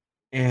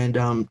 and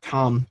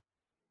Tom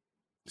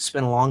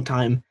spent a long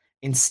time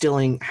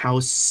instilling how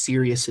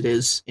serious it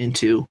is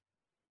into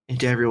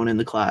everyone in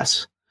the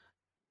class.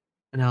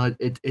 And now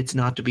it's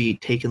not to be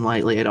taken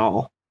lightly at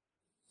all.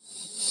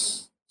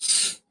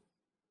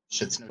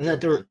 Shit's no And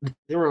that joke.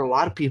 there were a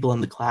lot of people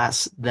in the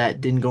class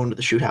that didn't go into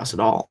the shoot house at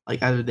all.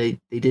 Like either they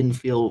didn't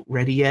feel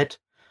ready yet,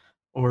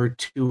 or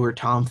two or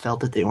Tom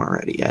felt that they weren't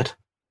ready yet.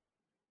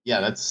 Yeah,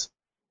 that's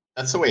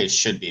the way it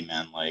should be,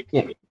 man. Like,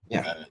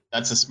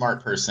 that's a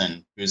smart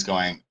person who's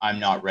going, I'm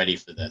not ready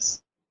for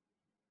this.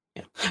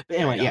 Yeah. But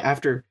anyway,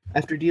 after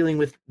dealing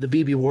with the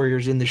BB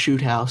Warriors in the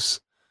shoot house,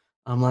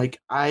 I'm like,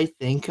 I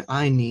think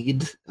I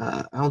need.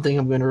 I don't think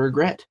I'm going to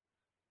regret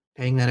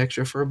paying that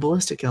extra for a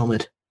ballistic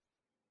helmet.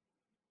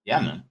 Yeah,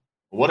 man.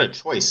 What a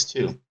choice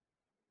too.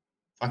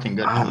 Fucking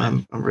good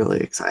helmet. I'm really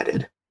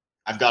excited.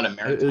 I've got a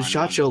maritime. It was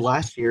SHOT Show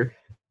last year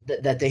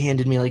that they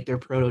handed me like their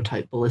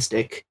prototype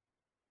ballistic,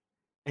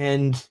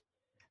 and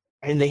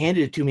they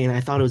handed it to me, and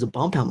I thought it was a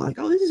bump helmet. Like,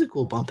 oh, this is a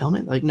cool bump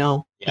helmet. Like,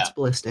 no, it's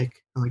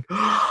ballistic. I'm like,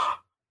 oh,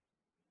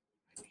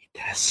 I need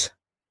this.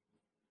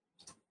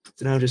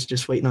 So now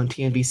just waiting on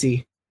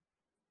TNVC.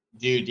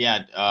 Dude,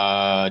 yeah.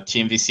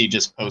 TNVC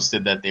just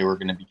posted that they were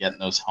going to be getting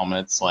those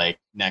helmets like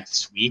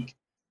next week.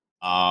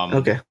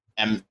 Okay.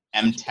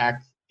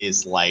 MTech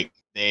is like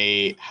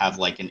they have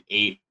like an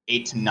 8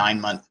 to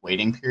 9 month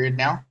waiting period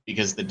now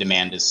because the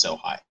demand is so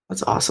high.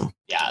 That's awesome.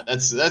 Yeah,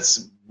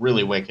 that's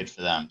really wicked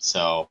for them.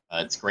 So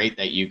it's great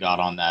that you got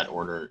on that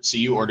order. So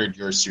you ordered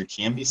yours through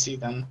TNVC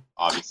then,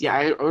 obviously. Yeah,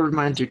 I ordered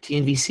mine through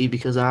TNVC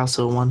because I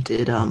also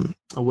wanted a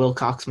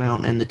Wilcox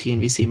mount and the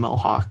TNVC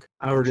Mohawk.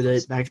 I ordered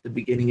it back at the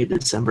beginning of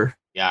December.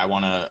 Yeah,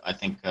 I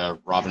think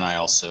Rob and I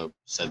also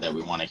said that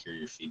we want to hear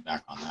your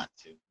feedback on that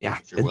too. Yeah.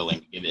 If you're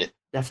willing to give it.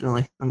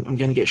 Definitely. I'm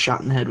going to get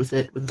shot in the head with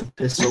it, with the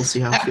pistol, see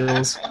how it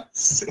feels.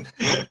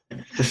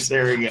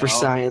 There we go. For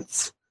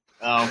science.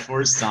 Oh,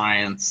 for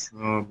science.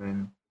 Oh,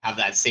 man. Have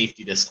that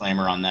safety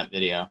disclaimer on that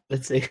video.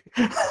 Let's see.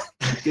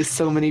 Get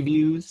so many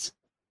views.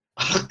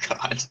 Oh,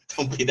 God.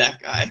 Don't be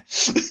that guy.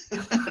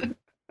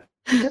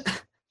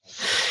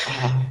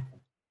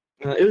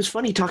 It was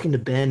funny talking to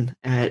Ben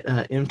at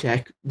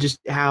MTech, just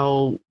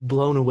how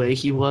blown away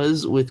he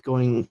was with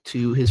going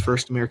to his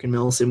first American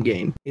Millisim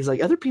game. He's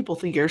like, other people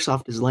think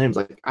airsoft is lame. It's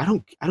like, I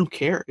don't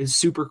care. It's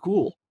super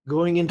cool.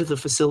 Going into the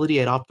facility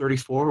at Op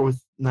 34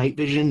 with night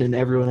vision and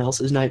everyone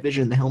else's night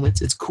vision and the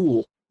helmets, it's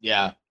cool.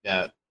 Yeah.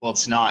 Well,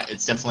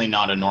 it's definitely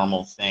not a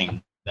normal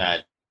thing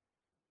that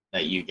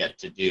you get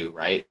to do,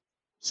 right?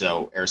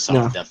 So airsoft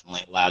No.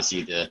 definitely allows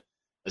you to,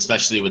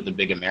 especially with the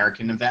big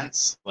American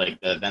events, like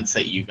the events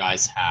that you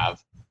guys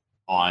have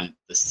on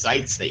the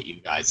sites that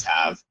you guys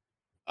have.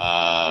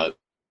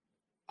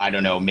 I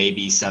don't know,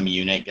 maybe some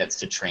unit gets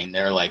to train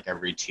there like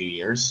every 2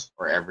 years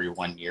or every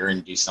 1 year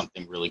and do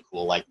something really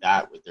cool like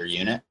that with their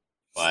unit.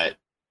 But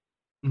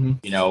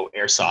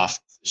airsoft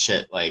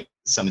shit, like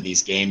some of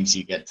these games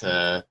you get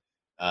to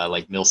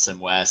like Milsim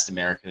West,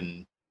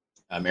 American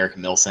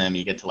Milsim,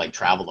 you get to like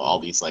travel to all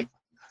these like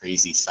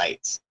crazy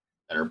sites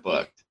that are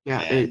booked.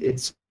 Yeah, And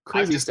it's I would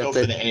crazy just stuff go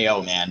that for the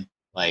AO, man.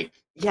 Like,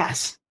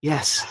 yes,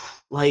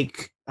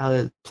 like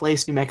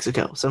place New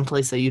Mexico, some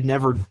place that you'd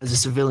never, as a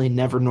civilian,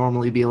 never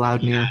normally be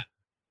allowed near.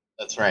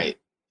 that's right,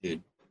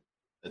 dude.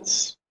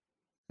 That's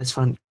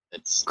Fun.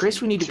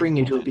 Chris, we need to bring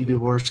you to a BB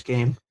Wars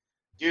game.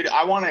 Dude,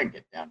 I want to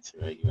get down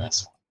to a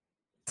US one.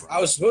 I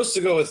was supposed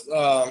to go with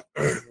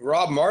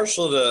Rob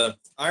Marshall to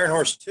Iron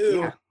Horse 2,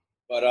 Yeah.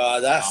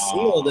 but that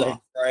sealed on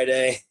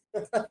Friday.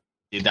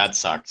 Dude, that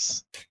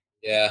sucks.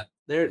 Yeah.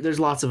 There's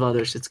lots of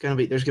others. There's gonna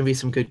be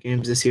some good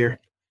games this year.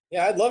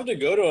 Yeah, I'd love to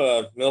go to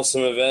a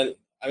Milsim event.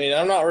 I mean,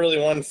 I'm not really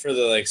one for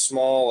the like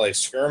small like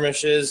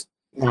skirmishes.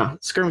 No,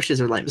 skirmishes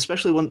are lame,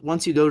 especially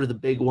once you go to the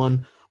big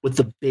one with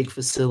the big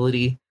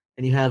facility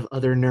and you have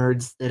other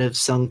nerds that have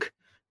sunk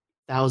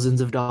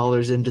thousands of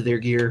dollars into their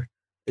gear.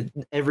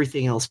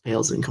 Everything else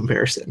pales in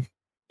comparison.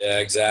 Yeah,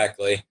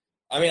 exactly.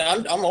 I mean,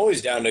 I'm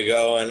always down to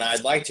go, and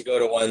I'd like to go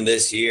to one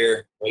this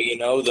year. But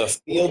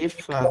the field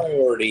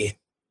priority.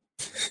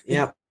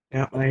 Yeah,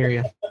 I hear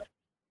you.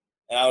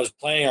 And I was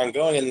planning on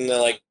going, and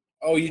they're like,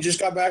 "Oh, you just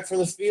got back from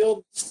the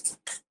field?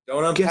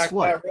 Don't unpack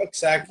that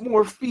rucksack.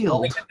 More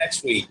field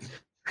next week."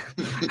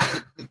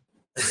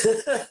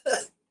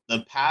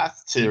 The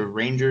path to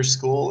Ranger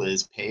School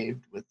is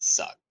paved with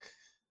suck.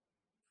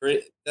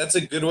 That's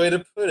a good way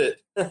to put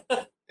it.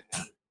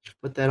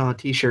 Put that on a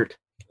t-shirt.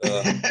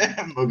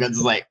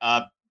 Mogun's like,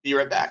 be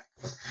right back.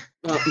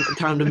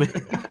 Time to make.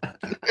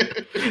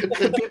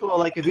 People are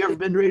like, have you ever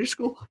been to Ranger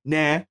School?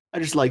 Nah, I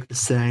just like the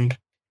saying.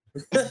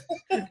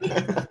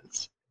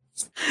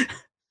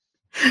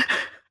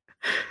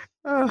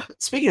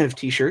 Speaking of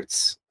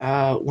t-shirts,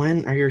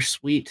 when are your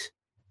sweet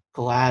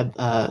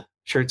collab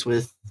shirts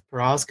with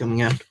Paraz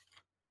coming out?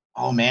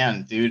 Oh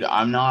man, dude,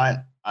 I'm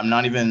not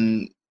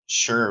even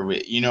sure.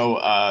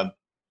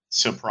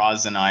 So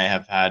Paraz and I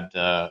have had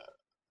a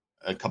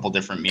couple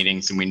different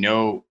meetings, and we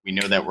know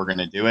that we're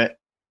gonna do it.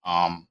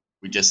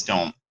 We just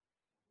don't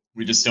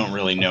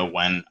really know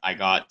when. I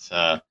got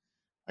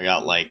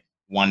like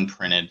one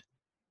printed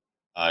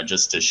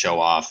just to show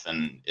off,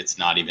 and it's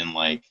not even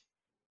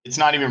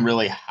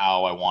really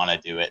how I want to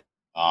do it.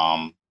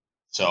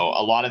 So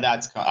a lot of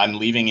I'm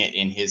leaving it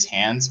in his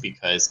hands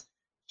because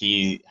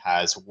he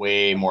has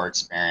way more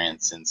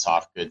experience in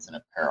soft goods and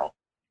apparel.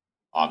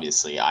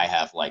 Obviously, I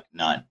have like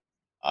none.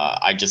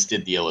 I just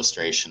did the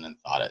illustration and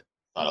thought it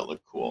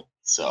looked cool.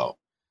 So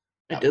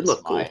it did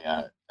look cool.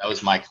 That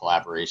was my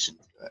collaboration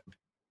to it.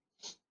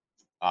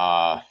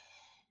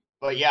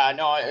 But yeah,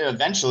 no.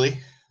 Eventually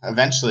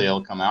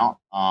it'll come out.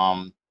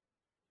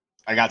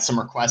 I got some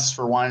requests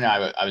for one.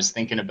 I was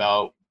thinking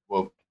about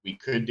what we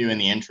could do in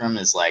the interim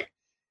is like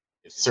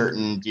if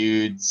certain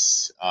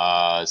dudes,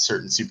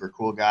 certain super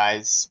cool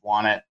guys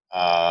want it,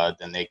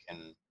 then they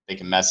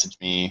can message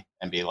me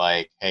and be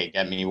like, hey,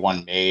 get me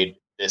one made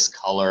this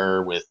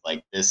color with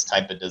like this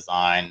type of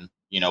design,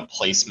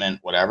 placement,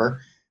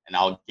 whatever, and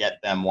I'll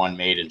get them one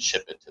made and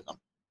ship it to them.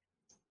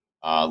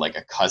 Like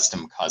a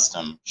custom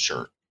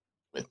shirt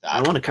with that.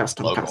 I want a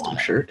custom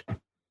shirt.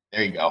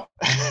 There you go.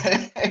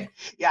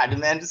 Yeah,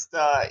 and then just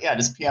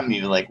PM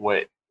me like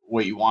what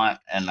you want,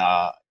 and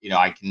I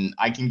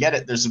can get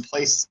it. There's a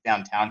place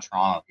downtown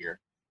Toronto here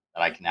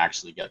that I can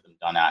actually get them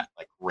done at,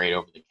 like right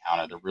over the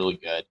counter. They're really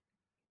good.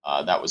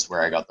 That was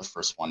where I got the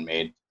first one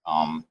made.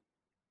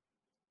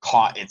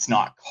 It's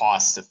not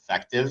cost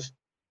effective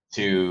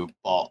to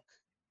bulk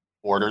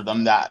order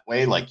them that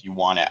way. Like you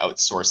want to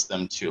outsource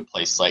them to a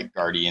place like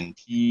Guardian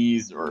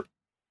Tees or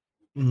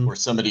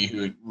somebody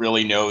who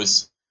really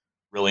knows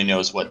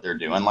what they're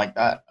doing like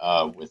that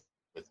with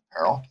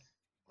apparel.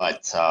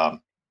 But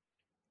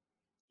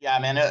yeah,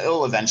 man,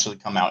 it'll eventually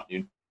come out,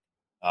 dude.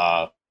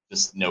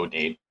 Just no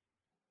date.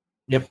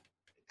 Yep.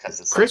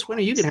 Chris, when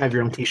are you gonna have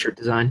your own t-shirt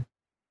design?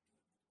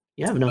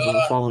 You have enough of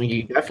a following.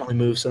 You definitely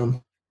move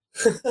some.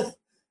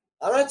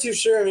 I'm not too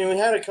sure. I mean, we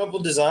had a couple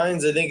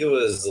designs. I think it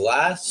was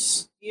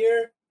last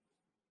year,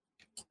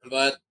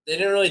 but they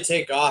didn't really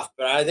take off.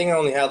 But I think I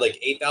only had like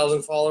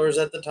 8,000 followers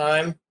at the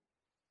time.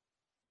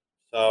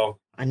 So.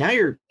 And now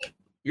you're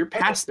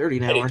past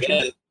 30 now, aren't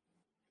you?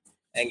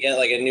 And get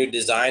like a new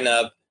design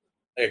up,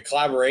 like a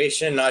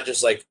collaboration, not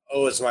just like,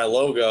 oh, it's my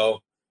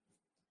logo.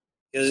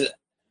 Because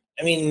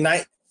I mean,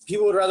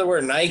 people would rather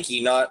wear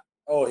Nike, not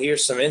oh,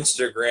 here's some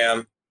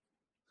Instagram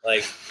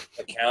like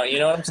account. You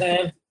know what I'm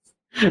saying?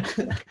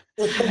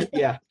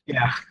 Yeah.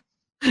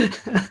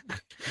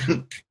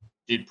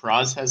 Dude,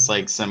 Paraz has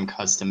like some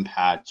custom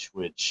patch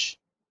which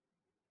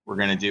we're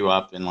gonna do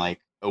up in like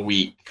a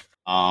week.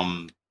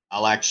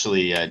 I'll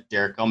actually,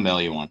 Derek, I'll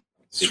mail you one.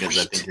 because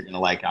I think you're gonna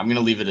like it. I'm gonna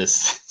leave it as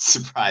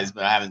surprise,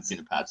 but I haven't seen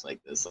a patch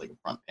like this, like a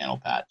front panel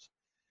patch.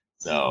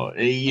 So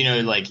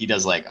like he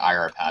does like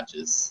IR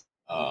patches.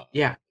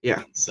 Yeah.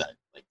 Set,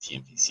 like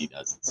TMPC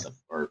does and stuff,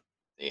 or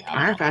they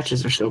have. IR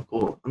patches are so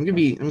cool. I'm gonna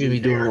be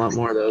doing a lot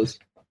more of those.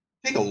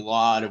 Take a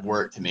lot of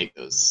work to make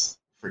those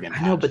friggin'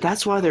 I know, but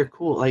that's why they're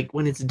cool. Like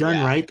when it's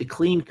done right, the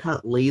clean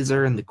cut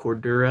laser and the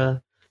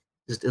Cordura,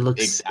 it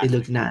looks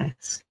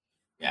nice.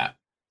 Yeah.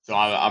 So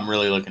I'm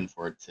really looking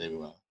forward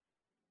to.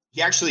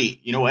 He actually,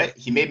 you know what?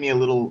 He made me a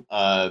little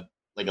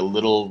like a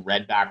little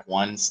Redback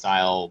 1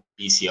 style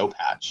BCO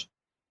patch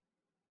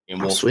in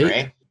Wolf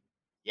Gray.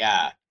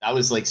 Yeah, that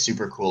was like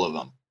super cool of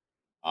him.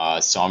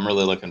 So I'm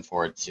really looking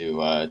forward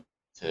to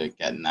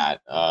getting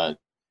that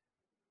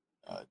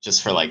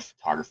just for like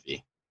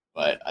photography.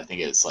 But I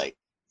think it's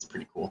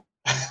pretty cool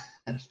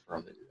for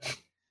him to do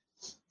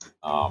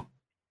that.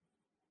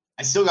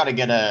 I still got to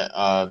get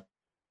a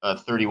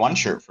 31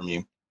 shirt from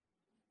you.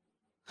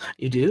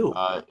 You do?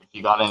 If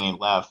you got any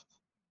left.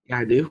 Yeah,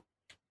 I do.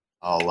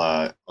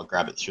 I'll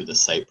grab it through the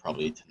site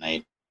probably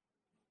tonight.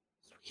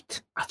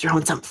 Sweet. I'll throw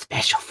in something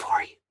special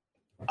for you.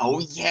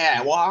 Oh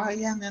yeah, well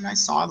yeah, man. I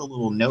saw the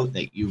little note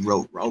that you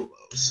wrote Rolo,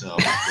 so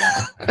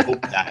yeah. I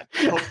hope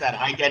that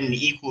I get an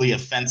equally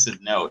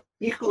offensive note.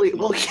 Equally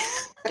well.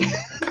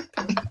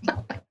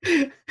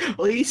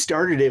 Well, he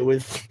started it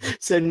with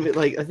sending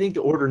me I think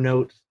the order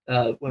note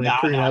when I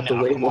printed out the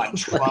label.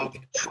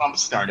 Trump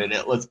started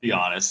it. Let's be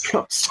honest.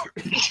 Trump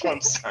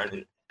started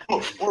it.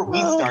 Or we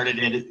started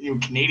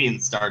it.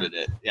 Canadians started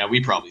it. Yeah,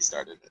 we probably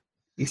started it.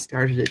 He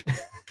started it.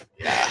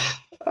 Yeah.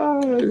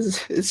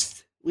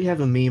 We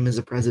have a meme as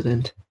a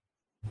president.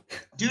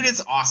 Dude,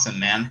 it's awesome,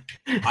 man.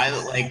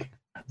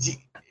 Did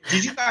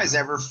you guys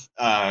ever?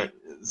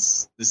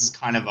 This is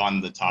kind of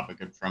on the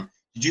topic of Trump.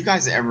 Did you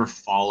guys ever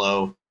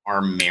follow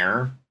our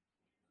mayor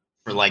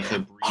for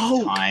the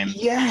brief time?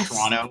 Yes,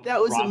 Toronto. That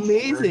was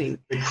amazing.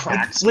 The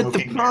crack with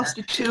the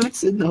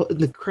prostitutes and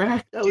the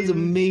crack. That was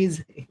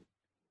amazing.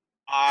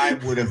 I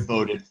would have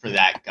voted for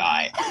that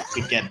guy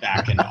to get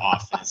back into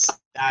office.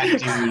 That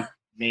dude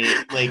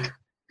made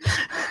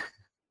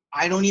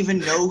I don't even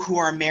know who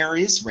our mayor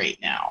is right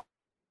now.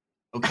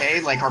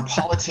 Okay, our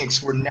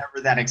politics were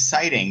never that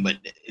exciting, but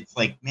it's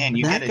man,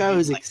 that guy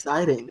was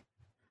exciting.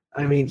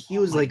 I mean, he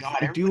was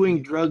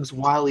doing drugs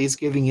while he's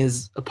giving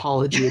his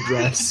apology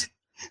address.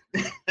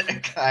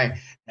 that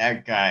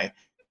guy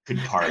could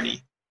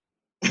party.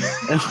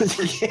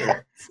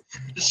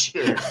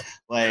 Sure.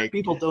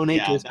 People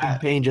donate to his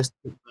campaign just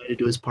to invite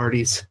to his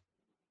parties.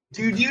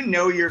 Dude,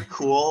 you're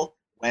cool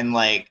when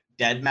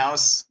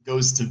Deadmau5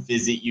 goes to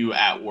visit you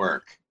at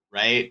work,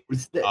 right?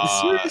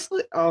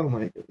 Seriously? Oh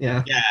my,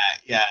 yeah.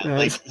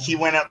 Yeah. He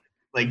went up,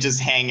 just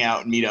hang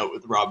out and meet out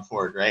with Rob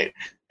Ford, right?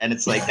 And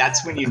it's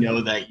that's when you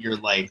know that you're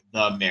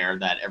the mayor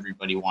that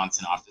everybody wants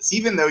in office.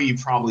 Even though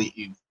you've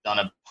done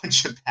a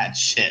bunch of bad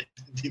shit,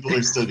 people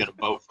are still gonna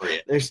vote for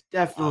you. There's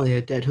definitely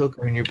a dead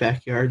hooker in your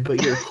backyard,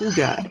 but you're a cool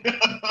guy.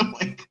 Oh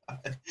my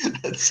god,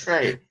 that's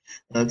right.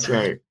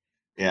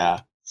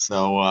 Yeah.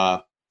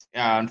 So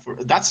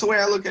that's the way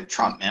I look at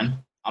Trump,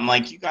 man. I'm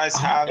you guys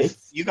have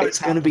it's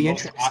have the be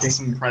most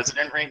awesome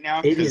president right now.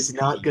 It is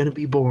not going to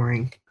be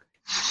boring.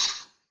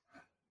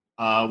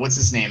 What's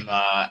his name?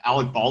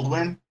 Alec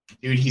Baldwin.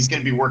 Dude, he's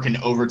going to be working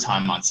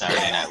overtime on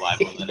Saturday Night Live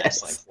over the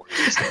next 4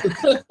 years.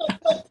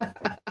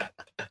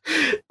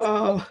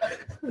 Oh.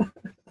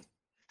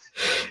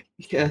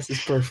 Yes,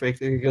 it's perfect.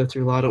 They're going to go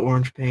through a lot of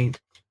orange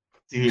paint.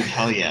 Dude,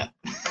 hell yeah.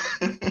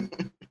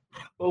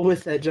 Well,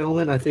 with that,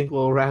 gentlemen, I think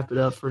we'll wrap it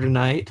up for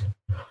tonight.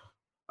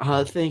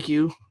 Thank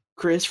you,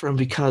 Chris from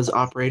Because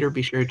Operator.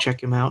 Be sure to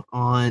check him out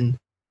on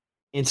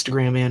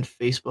Instagram and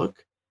Facebook.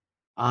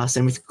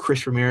 Same with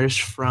Chris Ramirez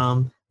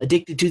from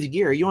Addicted to the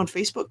Gear. Are you on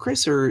Facebook,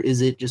 Chris, or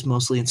is it just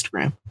mostly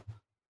Instagram?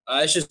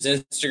 It's just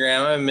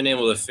Instagram. I haven't been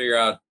able to figure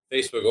out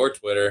Facebook or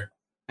Twitter.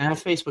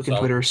 Facebook and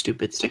Twitter are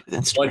stupid. Stick with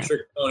Instagram. One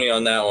trick pony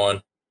on that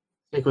one.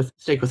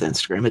 Stick with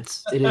Instagram.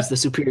 It is the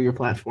superior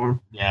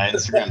platform. Yeah,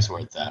 Instagram's where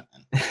it's at,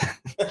 man.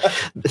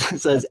 It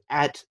says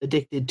at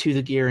Addicted to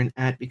the Gear and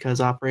at Because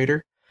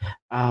Operator.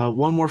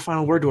 One more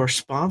final word to our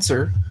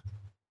sponsor,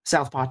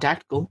 Southpaw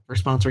Tactical, for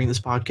sponsoring this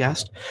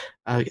podcast.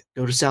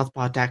 Go to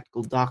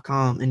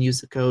southpawtactical.com and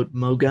use the code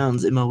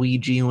MOGUNS,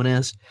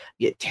 MOEGUNS.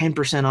 Get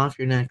 10% off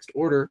your next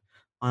order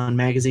on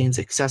magazines,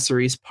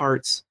 accessories,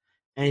 parts,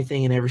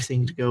 anything and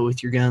everything to go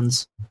with your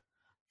guns.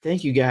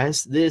 Thank you,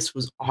 guys. This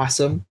was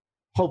awesome.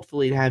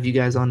 Hopefully to have you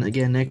guys on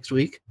again next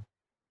week.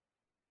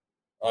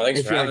 Oh,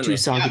 thanks for having me.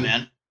 Yeah,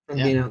 man. From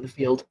being out in the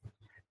field.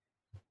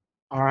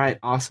 All right.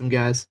 Awesome,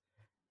 guys.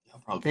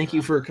 Thank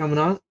you for coming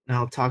on, and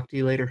I'll talk to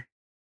you later.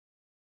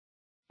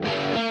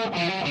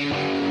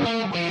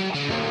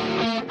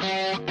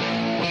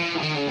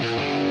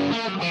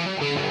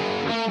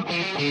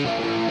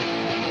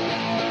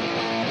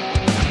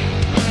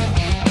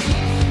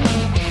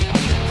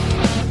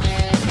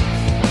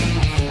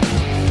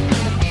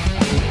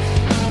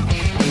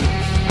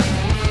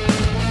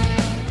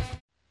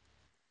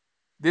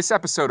 This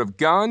episode of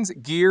Guns,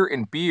 Gear,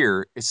 and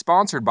Beer is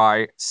sponsored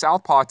by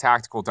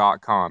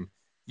SouthpawTactical.com.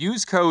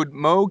 Use code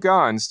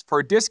MOGUNS for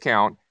a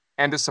discount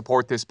and to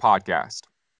support this podcast.